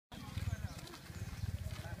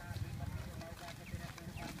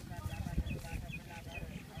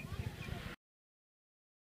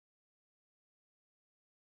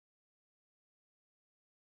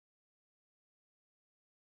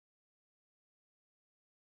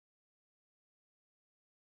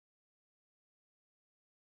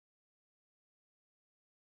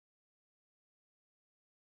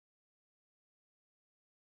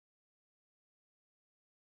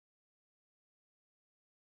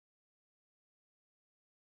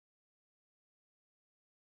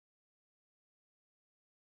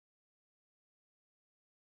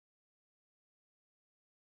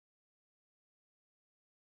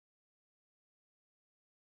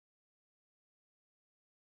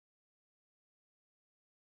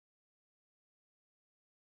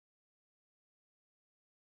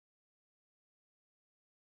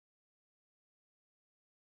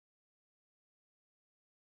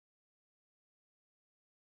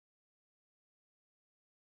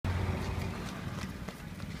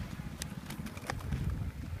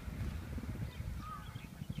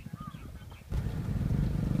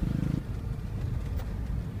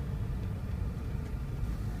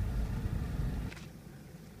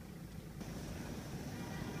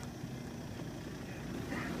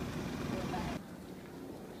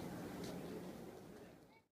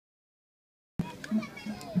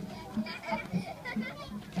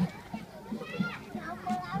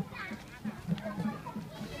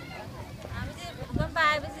भूकम्प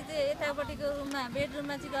आएपछि चाहिँ यतापट्टिको रुममा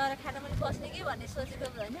बेडरुममा चाहिँ गएर खाटामुनि बस्ने कि भन्ने सोचेको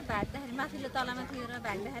होइन भाग्दाखेरि माथिल्लो तलामा थियो र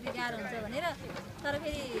भाग्दाखेरि गाह्रो हुन्छ भनेर तर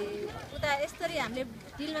फेरि उता यसरी हामीले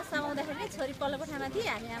डिलमा समाउँदाखेरि छोरी पल्लो कोठामा थिए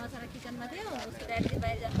हामी आमा छोरा किचनमा थियो उसको ड्याडीले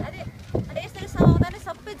बाहिर जानु थाल्यो अनि यसरी समाउँदा नै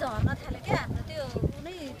सबै झर्न थाल्यो क्या हाम्रो त्यो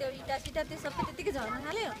कुनै त्यो इँटा सिटा त्यो सबै त्यतिकै झर्न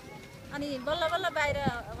थाल्यो अनि बल्ल बल्ल बाहिर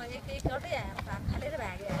अब एक गर्दै भाग फालेर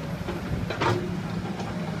भाग्यो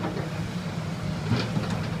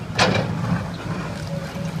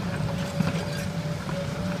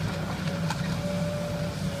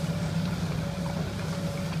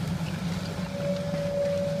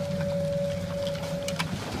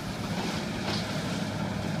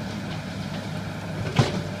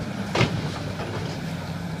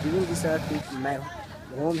During this earthquake, my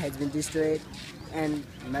home has been destroyed and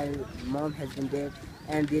my mom has been dead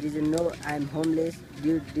and there is I'm homeless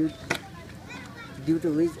due to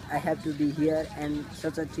which I have to be here and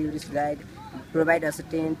such a tourist guide provide us a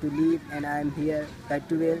tent to live and I am here by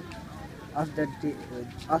 12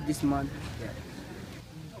 of this month. Yeah.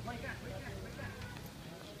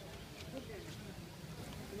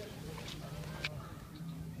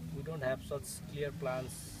 We don't have such clear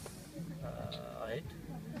plans ahead,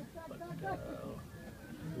 but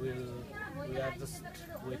we are just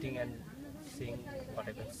waiting and seeing what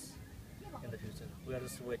happens in the future. We are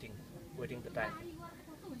just waiting the time,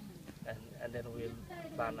 and then we'll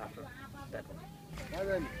plan after that one.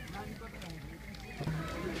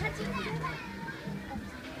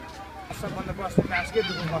 सबभन्दा बस्ने बासकै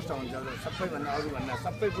दुःख कष्ट हुन्छ सबैभन्दा अरूभन्दा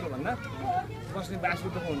सबै कुरोभन्दा बस्ने बासको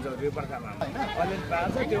दुःख हुन्छ यो बर्खामा होइन अहिले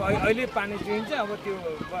बास त्यो अहिले पानी चुहिन्छ अब त्यो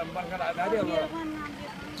बर्खा लाग्दाखेरि अब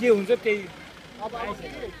के हुन्छ त्यही अब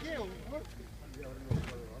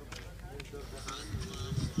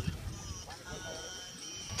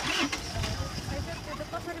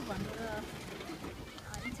कसरी भन्नु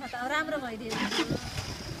इच्छा त राम्रो भइदियो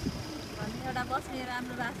एउटा बस्ने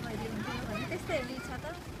राम्रो बास भइदियो हुन्थ्यो भने त्यस्तै हो इच्छा त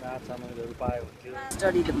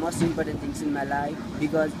Study the most important things in my life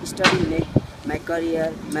because study makes my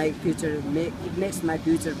career, my future, it makes my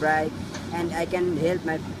future bright and I can help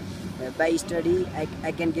my by study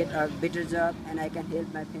I can get a better job and I can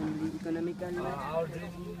help my family economically. Our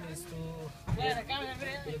dream is to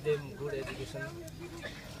give them good education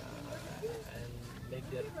and make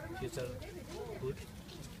their future good.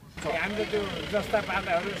 हाम्रो त्यो जस्ता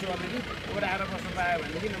पाटाहरू यसो अलिकति ओडाएर बस्नु पायो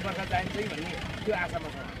भनेदेखि बर्खा चाहिन्छ कि भन्ने त्यो आशामा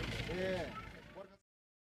छ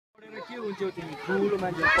पढेर के हुन्छौ तिमी ठुलो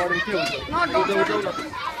मान्छे पढेर के हुन्छ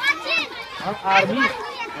आर्मी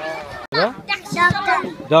र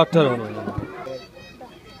डाक्टर हुनु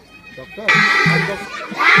डाक्टर